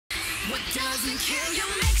What doesn't kill you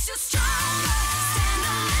makes you stronger. Stand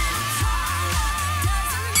a little taller.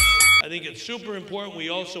 Doesn't mean I think it's super important we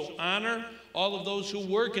also honor all of those who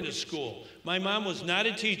work in a school. My mom was not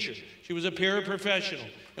a teacher. She was a paraprofessional.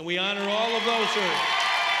 And we honor all of those who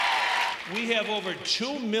are. We have over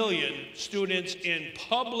 2 million students in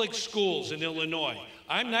public schools in Illinois.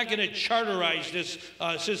 I'm not going to charterize this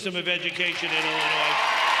system of education in Illinois.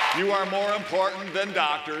 You are more important than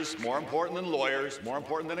doctors, more important than lawyers, more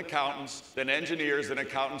important than accountants, than engineers, than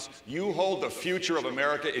accountants. You hold the future of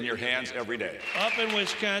America in your hands every day. Up in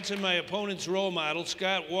Wisconsin, my opponent's role model,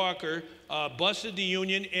 Scott Walker, busted the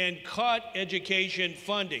union and cut education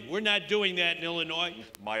funding. We're not doing that in Illinois.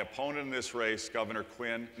 My opponent in this race, Governor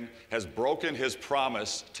Quinn, has broken his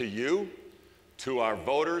promise to you, to our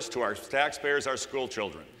voters, to our taxpayers, our school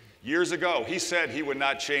children. Years ago, he said he would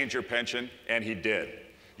not change your pension, and he did.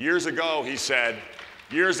 Years ago, he said,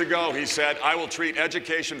 I will treat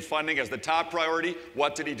education funding as the top priority.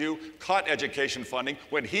 What did he do? Cut education funding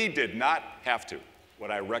when he did not have to. What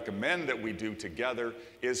I recommend that we do together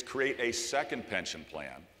is create a second pension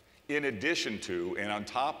plan in addition to and on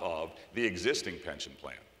top of the existing pension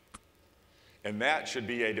plan. And that should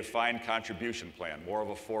be a defined contribution plan, more of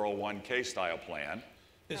a 401k style plan.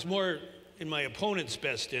 It's more in my opponent's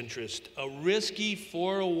best interest. A risky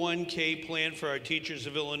 401k plan for our teachers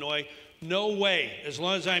of Illinois? No way. As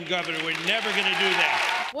long as I'm governor, we're never going to do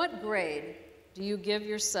that. What grade do you give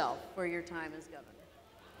yourself for your time as governor?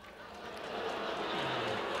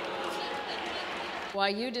 While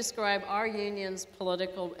you describe our union's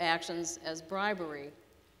political actions as bribery,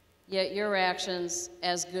 yet your actions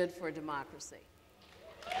as good for democracy.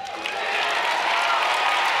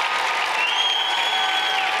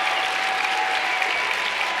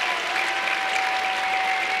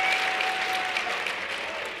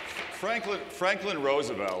 Franklin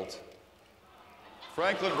Roosevelt.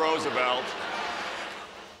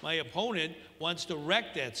 My opponent wants to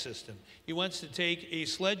wreck that system. He wants to take a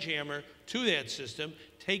sledgehammer to that system,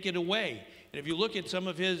 take it away. And if you look at some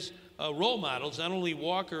of his role models, not only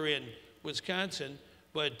Walker in Wisconsin,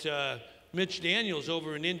 but Mitch Daniels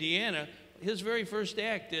over in Indiana, his very first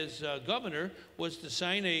act as governor was to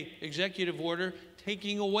sign an executive order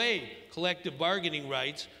taking away collective bargaining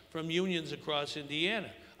rights from unions across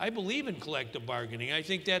Indiana. I believe in collective bargaining. I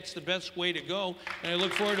think that's the best way to go, and I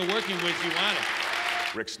look forward to working with you on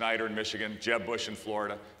it. Rick Snyder in Michigan, Jeb Bush in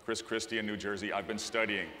Florida, Chris Christie in New Jersey. I've been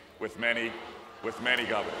studying with many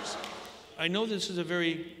governors. I know this is a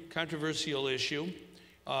very controversial issue.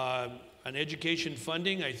 On education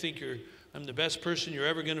funding, I think I'm the best person you're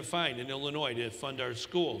ever going to find in Illinois to fund our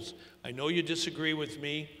schools. I know you disagree with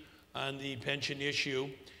me on the pension issue,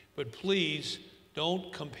 but please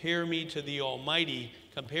don't compare me to the almighty.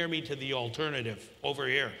 Compare me to the alternative over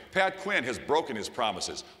here. Pat Quinn has broken his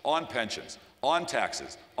promises on pensions, on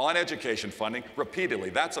taxes, on education funding repeatedly.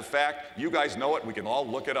 That's a fact. You guys know it. We can all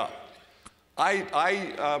look it up.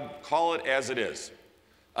 I call it as it is.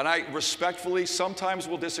 And I respectfully sometimes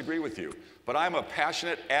will disagree with you, but I'm a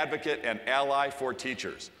passionate advocate and ally for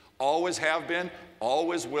teachers. Always have been,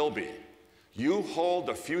 always will be. You hold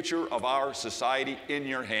the future of our society in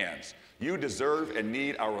your hands. You deserve and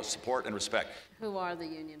need our support and respect. Who are the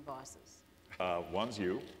union bosses? One's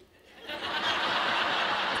you.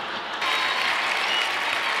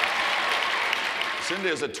 Cinda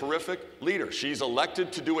is a terrific leader. She's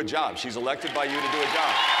elected to do a job. She's elected by you to do a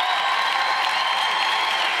job.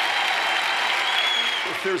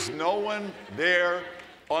 If there's no one there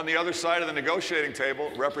on the other side of the negotiating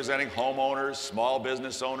table representing homeowners, small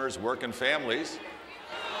business owners, working families,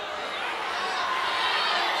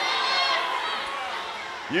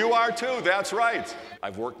 you are too, that's right.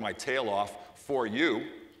 I've worked my tail off for you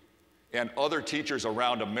and other teachers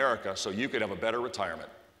around America so you could have a better retirement.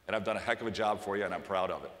 And I've done a heck of a job for you, and I'm proud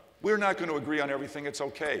of it. We're not going to agree on everything. It's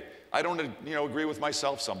okay. I don't, agree with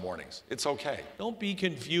myself some mornings. It's okay. Don't be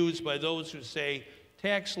confused by those who say,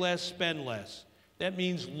 tax less, spend less. That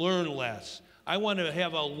means learn less. I want to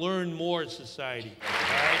have a learn more society. All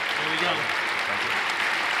right, here we go. Thank you.